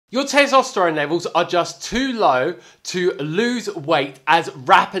Your testosterone levels are just too low to lose weight as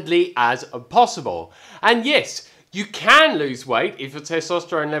rapidly as possible. And yes, you can lose weight if your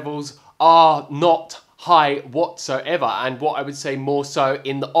testosterone levels are not high whatsoever, and what I would say more so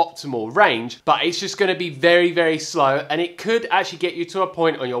in the optimal range, but it's just going to be very, very slow, and it could actually get you to a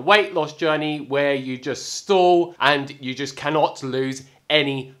point on your weight loss journey where you just stall and you just cannot lose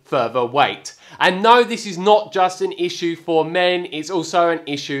any further weight. And no, this is not just an issue for men, it's also an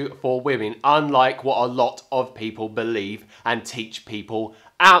issue for women, unlike what a lot of people believe and teach people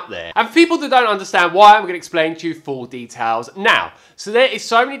out there. And for people that don't understand why, I'm going to explain to you full details now. So there is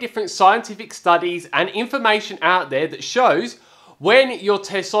so many different scientific studies and information out there that shows when your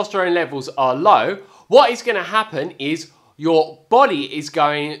testosterone levels are low, what is going to happen is your body is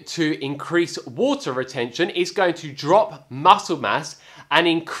going to increase water retention, it's going to drop muscle mass and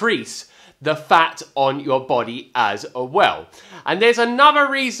increase the fat on your body as well. And there's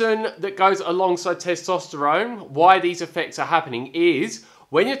another reason that goes alongside testosterone, why these effects are happening, is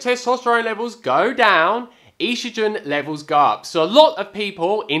when your testosterone levels go down, estrogen levels go up. So a lot of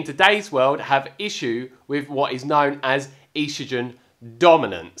people in today's world have issue with what is known as estrogen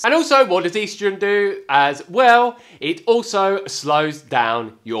dominance. And also, what does estrogen do as well? It also slows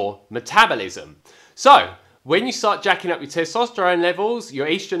down your metabolism. So when you start jacking up your testosterone levels, your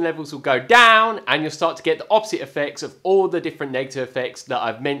estrogen levels will go down, and you'll start to get the opposite effects of all the different negative effects that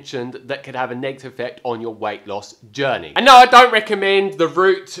I've mentioned that could have a negative effect on your weight loss journey. And no, I don't recommend the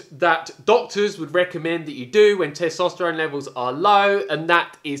route that doctors would recommend that you do when testosterone levels are low, and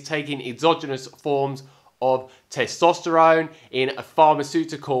that is taking exogenous forms of testosterone in a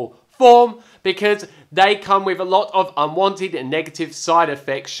pharmaceutical form, because they come with a lot of unwanted and negative side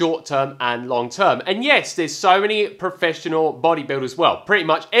effects, short term and long term. And yes, there's so many professional bodybuilders, well, pretty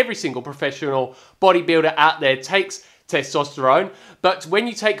much every single professional bodybuilder out there takes testosterone, but when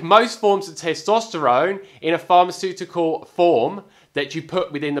you take most forms of testosterone in a pharmaceutical form that you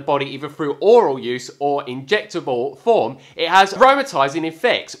put within the body, either through oral use or injectable form, it has aromatizing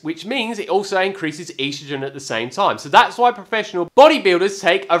effects, which means it also increases estrogen at the same time. So that's why professional bodybuilders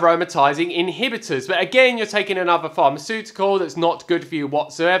take aromatizing inhibitors. But again, you're taking another pharmaceutical that's not good for you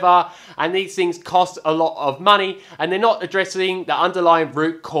whatsoever, and these things cost a lot of money, and they're not addressing the underlying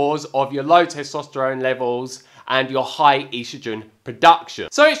root cause of your low testosterone levels and your high estrogen production.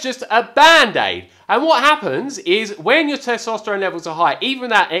 So it's just a band-aid. And what happens is when your testosterone levels are high, even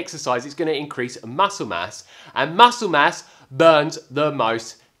without exercise, it's going to increase muscle mass, and muscle mass burns the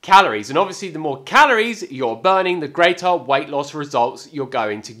most calories. And obviously the more calories you're burning, the greater weight loss results you're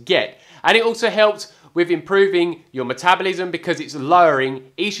going to get. And it also helps with improving your metabolism because it's lowering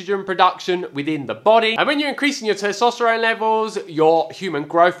estrogen production within the body. And when you're increasing your testosterone levels, your human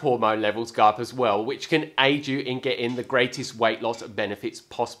growth hormone levels go up as well, which can aid you in getting the greatest weight loss benefits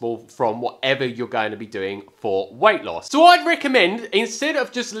possible from whatever you're going to be doing for weight loss. So what I'd recommend, instead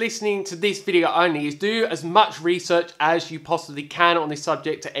of just listening to this video only, is do as much research as you possibly can on this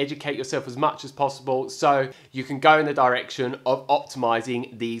subject to educate yourself as much as possible so you can go in the direction of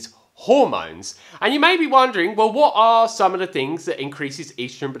optimizing these hormones. And you may be wondering, well, what are some of the things that increases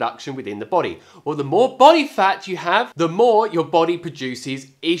estrogen production within the body? Well, the more body fat you have, the more your body produces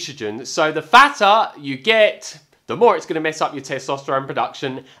estrogen. So the fatter you get, the more it's going to mess up your testosterone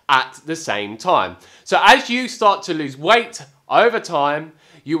production at the same time. So as you start to lose weight over time,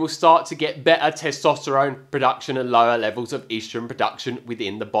 you will start to get better testosterone production and lower levels of estrogen production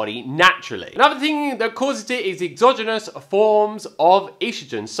within the body naturally. Another thing that causes it is exogenous forms of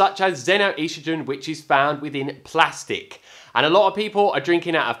estrogen, such as xenoestrogen, which is found within plastic. And a lot of people are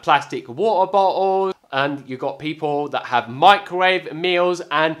drinking out of plastic water bottles, and you've got people that have microwave meals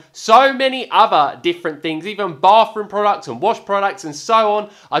and so many other different things, even bathroom products and wash products and so on,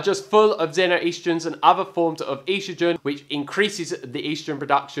 are just full of xenoestrogens and other forms of estrogen, which increases the estrogen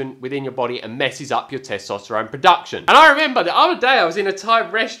production within your body and messes up your testosterone production. And I remember the other day I was in a Thai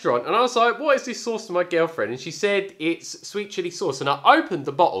restaurant and I was like, what is this sauce to my girlfriend? And she said it's sweet chili sauce. And I opened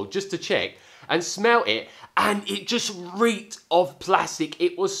the bottle just to check and smell it, and it just reeked of plastic.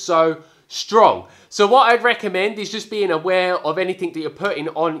 It was so strong. So what I'd recommend is just being aware of anything that you're putting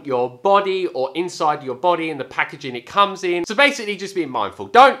on your body or inside your body and the packaging it comes in. So basically just being mindful.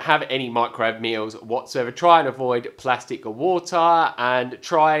 Don't have any microwave meals whatsoever. Try and avoid plastic or water, and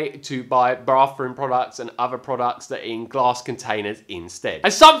try to buy bathroom products and other products that are in glass containers instead.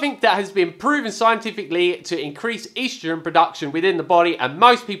 And something that has been proven scientifically to increase estrogen production within the body, and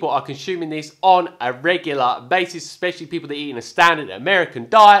most people are consuming this on a regular basis, especially people that eat in a standard American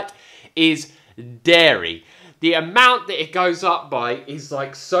diet, is dairy. the amount that it goes up by is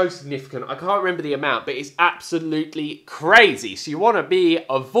like so significant. I can't remember the amount, but it's absolutely crazy. So you want to be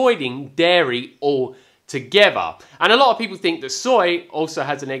avoiding dairy altogether. And a lot of people think that soy also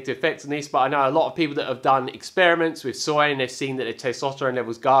has a negative effect on this, but I know a lot of people that have done experiments with soy and they've seen that their testosterone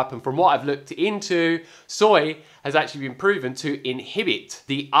levels go up. And from what I've looked into, soy has actually been proven to inhibit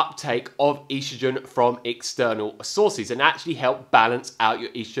the uptake of estrogen from external sources and actually help balance out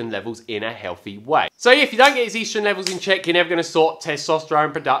your estrogen levels in a healthy way. So if you don't get his estrogen levels in check, you're never going to sort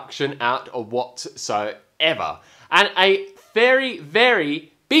testosterone production out of whatsoever. And a very,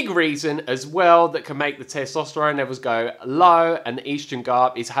 very big reason as well that can make the testosterone levels go low and the estrogen go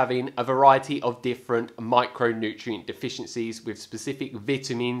up is having a variety of different micronutrient deficiencies with specific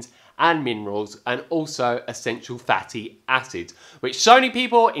vitamins and minerals and also essential fatty acids, which so many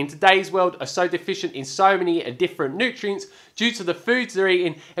people in today's world are so deficient in so many different nutrients due to the foods they're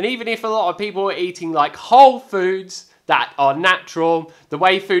eating. And even if a lot of people are eating like whole foods that are natural, the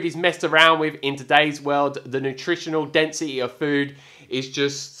way food is messed around with in today's world, the nutritional density of food is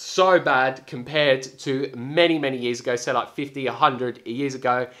just so bad compared to many, many years ago, say like 50, 100 years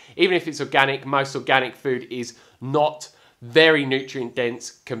ago. Even if it's organic, most organic food is not very nutrient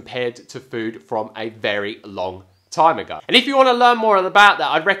dense compared to food from a very long time ago. And if you want to learn more about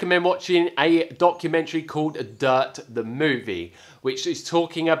that, I'd recommend watching a documentary called Dirt the Movie, which is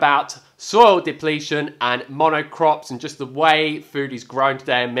talking about soil depletion and monocrops and just the way food is grown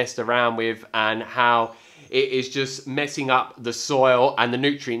today and messed around with and how it is just messing up the soil and the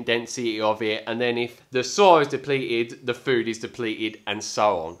nutrient density of it. And then if the soil is depleted, the food is depleted and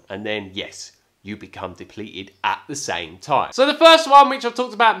so on. And then yes, you become depleted at the same time. So the first one, which I've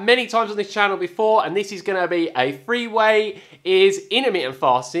talked about many times on this channel before, and this is gonna be a free way, is intermittent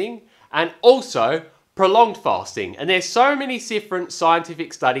fasting and also prolonged fasting. And there's so many different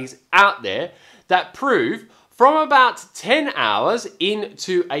scientific studies out there that prove from about 10 hours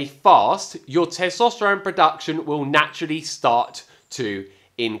into a fast, your testosterone production will naturally start to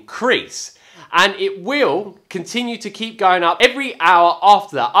increase. And it will continue to keep going up every hour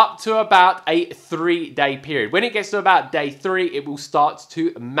after that, up to about a 3-day period. When it gets to about day 3, it will start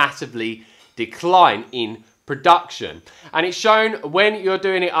to massively decline in production. And it's shown when you're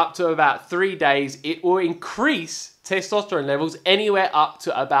doing it up to about 3 days, it will increase testosterone levels anywhere up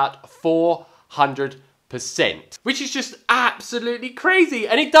to about 400%, which is just absolutely crazy.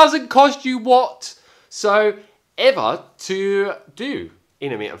 And it doesn't cost you whatsoever to do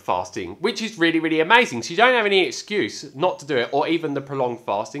intermittent fasting, which is really, really amazing. So you don't have any excuse not to do it, or even the prolonged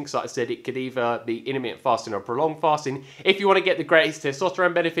fasting. So like I said, it could either be intermittent fasting or prolonged fasting. If you want to get the greatest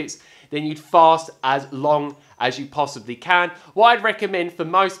testosterone benefits, then you'd fast as long as you possibly can. What I'd recommend for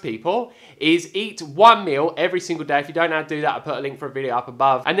most people is eat one meal every single day. If you don't know how to do that, I'll put a link for a video up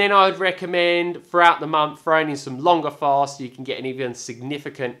above. And then I would recommend throughout the month throwing in some longer fasts so you can get an even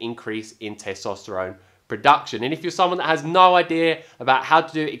significant increase in testosterone production. And if you're someone that has no idea about how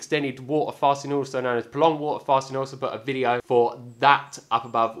to do extended water fasting, also known as prolonged water fasting, I also put a video for that up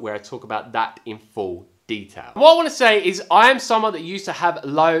above where I talk about that in full detail. What I want to say is I am someone that used to have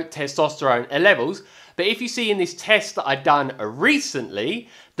low testosterone levels, but if you see in this test that I've done recently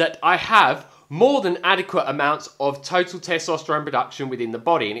that I have more than adequate amounts of total testosterone production within the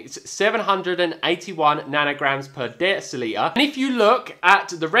body, and it's 781 nanograms per deciliter. And if you look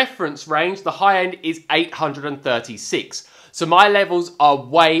at the reference range, the high end is 836. So my levels are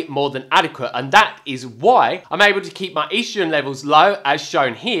way more than adequate, and that is why I'm able to keep my estrogen levels low, as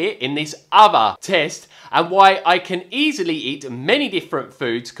shown here in this other test, and why I can easily eat many different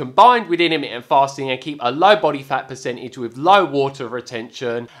foods combined with intermittent fasting and keep a low body fat percentage with low water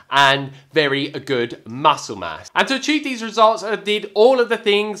retention and very good muscle mass. And to achieve these results, I did all of the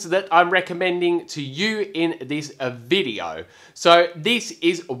things that I'm recommending to you in this video. So this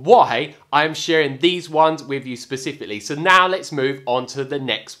is why I'm sharing these ones with you specifically. So now let's move on to the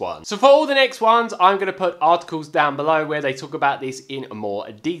next one. So for all the next ones, I'm going to put articles down below where they talk about this in more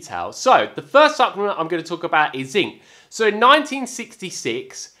detail. So the first supplement I'm going to talk about is zinc. So in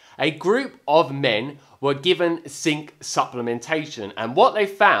 1966, a group of men were given zinc supplementation, and what they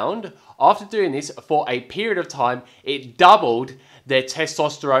found after doing this for a period of time, it doubled their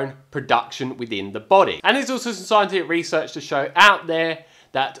testosterone production within the body. And there's also some scientific research to show out there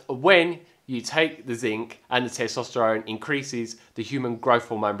that when you take the zinc and the testosterone increases, the human growth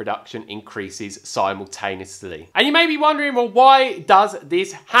hormone production increases simultaneously. And you may be wondering, well, why does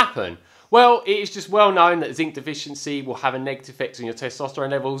this happen? Well, it is just well known that zinc deficiency will have a negative effect on your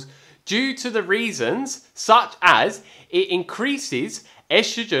testosterone levels due to the reasons such as it increases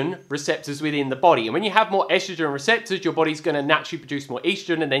estrogen receptors within the body. And when you have more estrogen receptors, your body's going to naturally produce more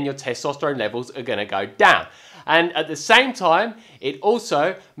estrogen, and then your testosterone levels are going to go down. And at the same time, it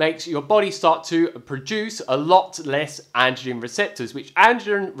also makes your body start to produce a lot less androgen receptors, which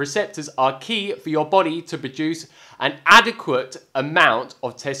androgen receptors are key for your body to produce an adequate amount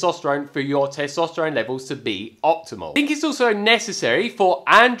of testosterone for your testosterone levels to be optimal. I think it's also necessary for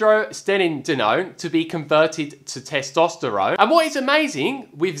androstenedione to be converted to testosterone. And what is amazing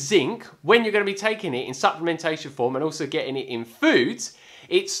with zinc, when you're going to be taking it in supplementation form and also getting it in foods,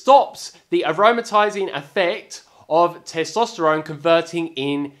 it stops the aromatizing effect of testosterone converting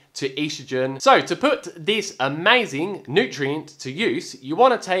into estrogen. So to put this amazing nutrient to use, you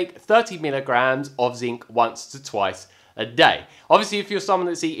want to take 30 milligrams of zinc once to twice a day. Obviously, if you're someone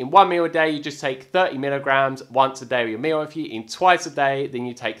that's eating 1 meal a day, you just take 30 milligrams once a day with your meal. If you're eating twice a day, then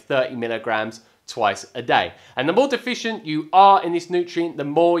you take 30 milligrams twice a day. And the more deficient you are in this nutrient, the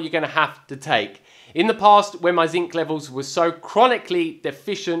more you're going to have to take. In the past, when my zinc levels were so chronically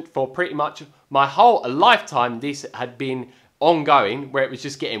deficient for pretty much my whole lifetime, this had been ongoing, where it was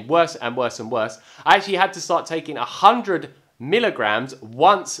just getting worse and worse and worse. I actually had to start taking 100 milligrams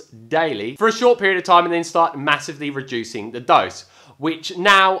once daily for a short period of time and then start massively reducing the dose, which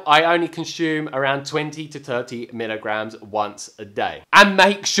now I only consume around 20 to 30 milligrams once a day. And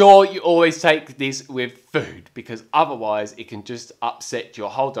make sure you always take this with food, because otherwise it can just upset your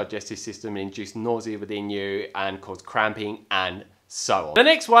whole digestive system and induce nausea within you and cause cramping and so on. The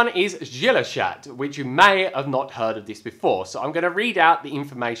next one is Gilachat, which you may have not heard of this before. So I'm going to read out the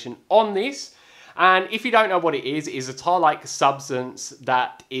information on this. And if you don't know what it is a tar-like substance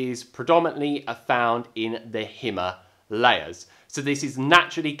that is predominantly found in the Himalayas. So this is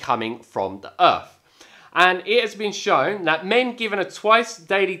naturally coming from the earth. And it has been shown that men given a twice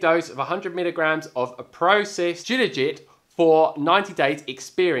daily dose of 100 milligrams of a processed Gilachat for 90 days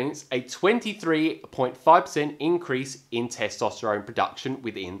experience a 23.5% increase in testosterone production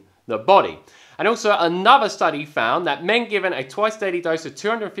within the body. And also another study found that men given a twice daily dose of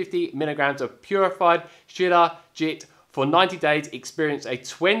 250 milligrams of purified Gilachat for 90 days experienced a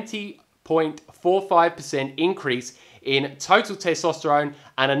 20.45% increase in total testosterone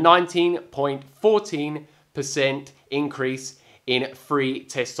and a 19.14% increase in free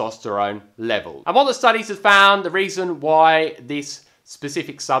testosterone level. And what the studies have found, the reason why this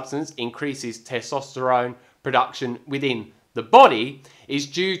specific substance increases testosterone production within the body is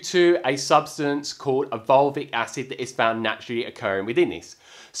due to a substance called a fulvic acid that is found naturally occurring within this.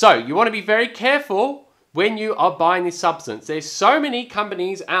 So you want to be very careful when you are buying this substance. There's so many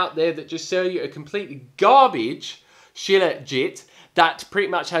companies out there that just sell you a completely garbage Gilachat that pretty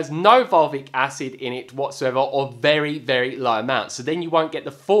much has no fulvic acid in it whatsoever, or very, very low amounts. So then you won't get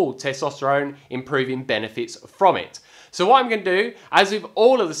the full testosterone improving benefits from it. So what I'm going to do, as with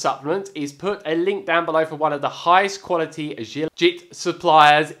all of the supplements, is put a link down below for one of the highest quality Gilachat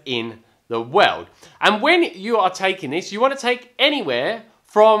suppliers in the world. And when you are taking this, you want to take anywhere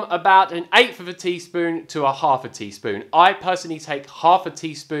from about 1/8 of a teaspoon to 1/2 a teaspoon. I personally take 1/2 a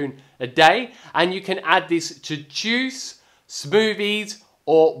teaspoon a day, and you can add this to juice, smoothies,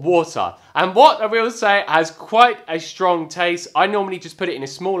 or water. And what I will say has quite a strong taste. I normally just put it in a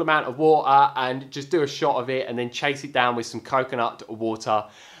small amount of water and just do a shot of it and then chase it down with some coconut water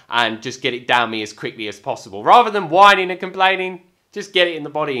and just get it down me as quickly as possible. Rather than whining and complaining, just get it in the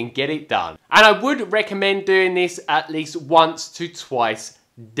body and get it done. And I would recommend doing this at least once to twice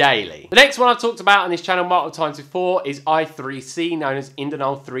daily. The next one I've talked about on this channel multiple times before is I3C, known as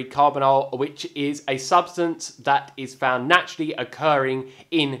indole 3-carbinol, which is a substance that is found naturally occurring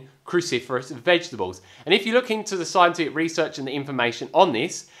in cruciferous vegetables. And if you look into the scientific research and the information on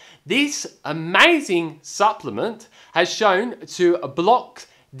this, this amazing supplement has shown to block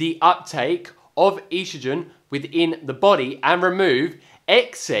the uptake of estrogen within the body and remove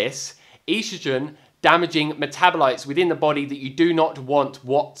excess estrogen damaging metabolites within the body that you do not want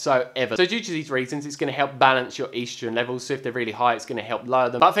whatsoever. So due to these reasons, it's going to help balance your estrogen levels. So if they're really high, it's going to help lower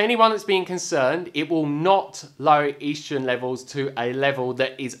them. But for anyone that's being concerned, it will not lower estrogen levels to a level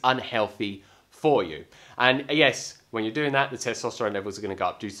that is unhealthy for you. And yes, when you're doing that, the testosterone levels are going to go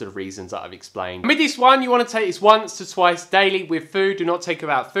up due to the reasons that I've explained. And with this one, you want to take this once to twice daily with food. Do not take it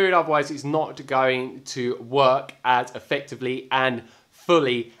without food, otherwise it's not going to work as effectively and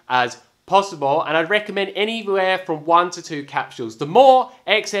fully as possible. And I'd recommend anywhere from 1 to 2 capsules. The more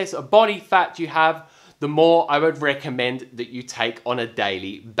excess body fat you have, the more I would recommend that you take on a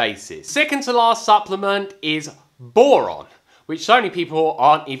daily basis. Second to last supplement is boron, which so many people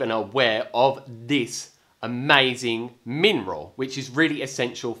aren't even aware of this amazing mineral, which is really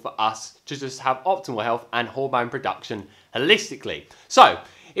essential for us to just have optimal health and hormone production holistically. So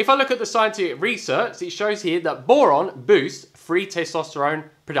if I look at the scientific research, it shows here that boron boosts free testosterone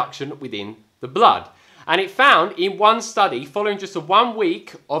production within the blood. And it found in one study, following just a 1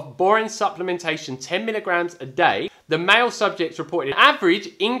 week of boron supplementation 10 milligrams a day, the male subjects reported an average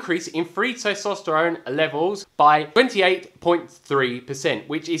increase in free testosterone levels by 28.3%,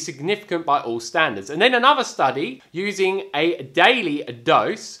 which is significant by all standards. And then another study using a daily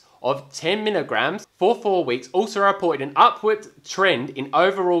dose of 10 milligrams for 4 weeks also reported an upward trend in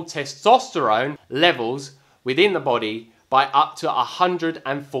overall testosterone levels within the body by up to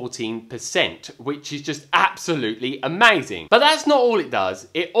 114%, which is just absolutely amazing. But that's not all it does.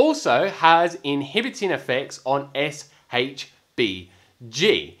 It also has inhibiting effects on SHBG.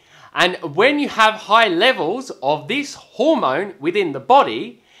 And when you have high levels of this hormone within the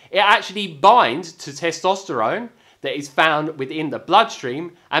body, it actually binds to testosterone that is found within the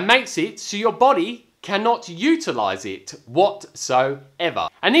bloodstream and makes it so your body cannot utilize it whatsoever.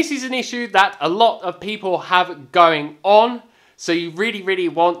 And this is an issue that a lot of people have going on. So you really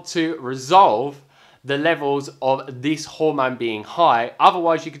want to resolve the levels of this hormone being high.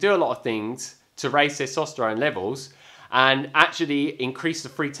 Otherwise, you could do a lot of things to raise testosterone levels and actually increase the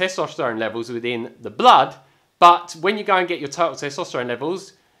free testosterone levels within the blood. But when you go and get your total testosterone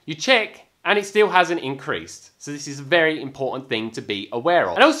levels, you check and it still hasn't increased. So this is a very important thing to be aware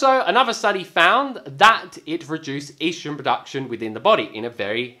of. And also another study found that it reduced estrogen production within the body in a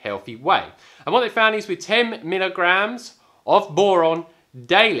very healthy way. And what they found is with 10 milligrams of boron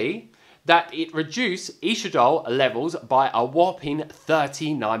daily, that it reduced estradiol levels by a whopping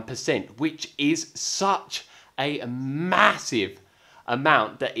 39%, which is such a massive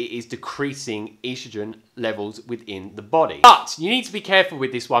amount that it is decreasing estrogen levels within the body. But you need to be careful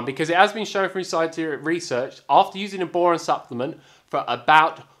with this one because it has been shown through scientific research after using a boron supplement for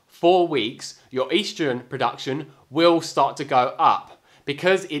about 4 weeks, your estrogen production will start to go up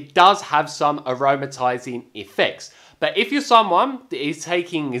because it does have some aromatizing effects. But if you're someone that is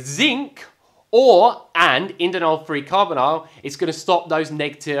taking zinc and indole-free carbonyl, it's going to stop those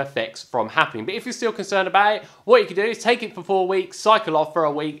negative effects from happening. But if you're still concerned about it, what you can do is take it for 4 weeks, cycle off for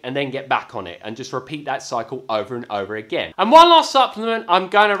a week, and then get back on it and just repeat that cycle over and over again. And one last supplement I'm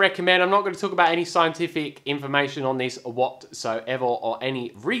going to recommend, I'm not going to talk about any scientific information on this whatsoever or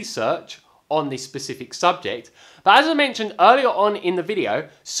any research on this specific subject. But as I mentioned earlier on in the video,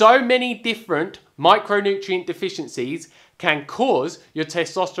 so many different micronutrient deficiencies can cause your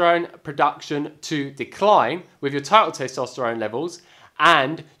testosterone production to decline with your total testosterone levels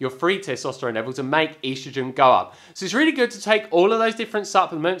and your free testosterone levels and make estrogen go up. So it's really good to take all of those different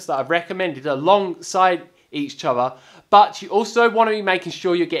supplements that I've recommended alongside each other, but you also want to be making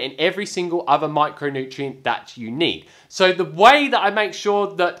sure you're getting every single other micronutrient that you need. So the way that I make sure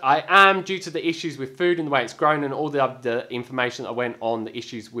that I am, due to the issues with food and the way it's grown and all the other information that went on the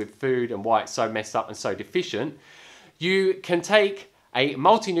issues with food and why it's so messed up and so deficient, you can take a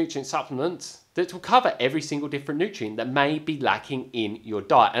multi-nutrient supplement that will cover every single different nutrient that may be lacking in your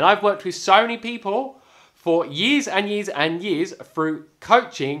diet. And I've worked with so many people for years and years and years through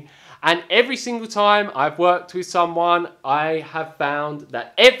coaching, and every single time I've worked with someone, I have found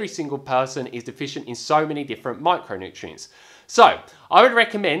that every single person is deficient in so many different micronutrients. So I would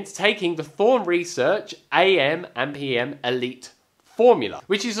recommend taking the Thorne Research AM and PM Elite Formula,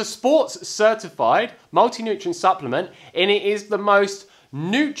 which is a sports certified multi-nutrient supplement, and it is the most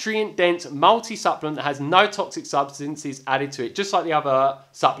nutrient dense multi-supplement that has no toxic substances added to it, just like the other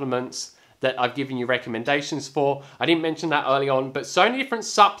supplements that I've given you recommendations for. I didn't mention that early on, but so many different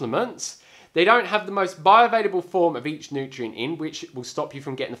supplements, they don't have the most bioavailable form of each nutrient in, which will stop you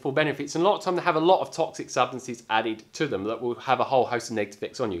from getting the full benefits. And a lot of time they have a lot of toxic substances added to them that will have a whole host of negative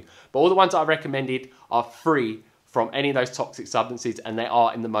effects on you. But all the ones that I recommended are free from any of those toxic substances, and they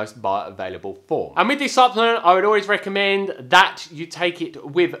are in the most bioavailable form. And with this supplement, I would always recommend that you take it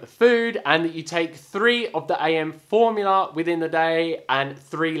with food and that you take 3 of the AM formula within the day and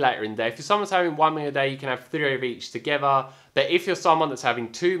 3 later in the day. If you're someone that's having 1 meal a day, you can have 3 of each together. But if you're someone that's having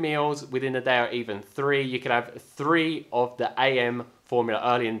 2 meals within the day or even 3, you can have 3 of the AM formula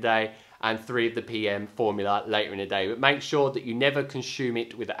early in the day and 3 of the PM formula later in the day. But make sure that you never consume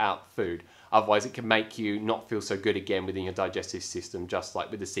it without food. Otherwise, it can make you not feel so good again within your digestive system, just like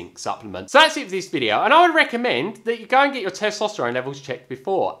with the zinc supplement. So that's it for this video. And I would recommend that you go and get your testosterone levels checked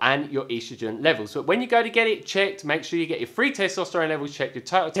before and your estrogen levels. But when you go to get it checked, make sure you get your free testosterone levels checked, your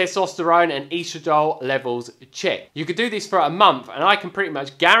total testosterone and estradiol levels checked. You could do this for a month, and I can pretty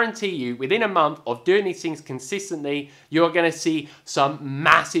much guarantee you within a month of doing these things consistently, you're going to see some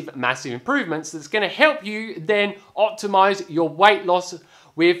massive improvements that's going to help you then optimize your weight loss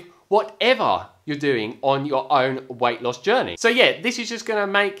with whatever you're doing on your own weight loss journey. So yeah, this is just gonna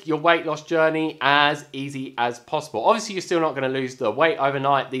make your weight loss journey as easy as possible. Obviously, you're still not gonna lose the weight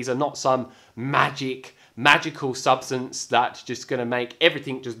overnight. These are not some magical substance that's just going to make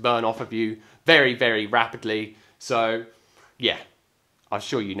everything just burn off of you very, very rapidly. So, yeah. I'm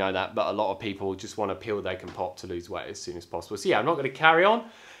sure you know that, but a lot of people just want a pill they can pop to lose weight as soon as possible. So yeah, I'm not going to carry on.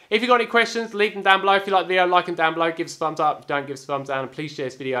 If you've got any questions, leave them down below. If you like the video, like them down below. Give us a thumbs up. If you don't, give us a thumbs down. And please share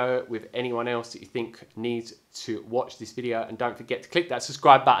this video with anyone else that you think needs to watch this video. And don't forget to click that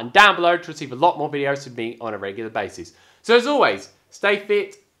subscribe button down below to receive a lot more videos from me on a regular basis. So as always, stay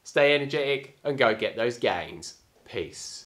fit, stay energetic, and go get those gains. Peace.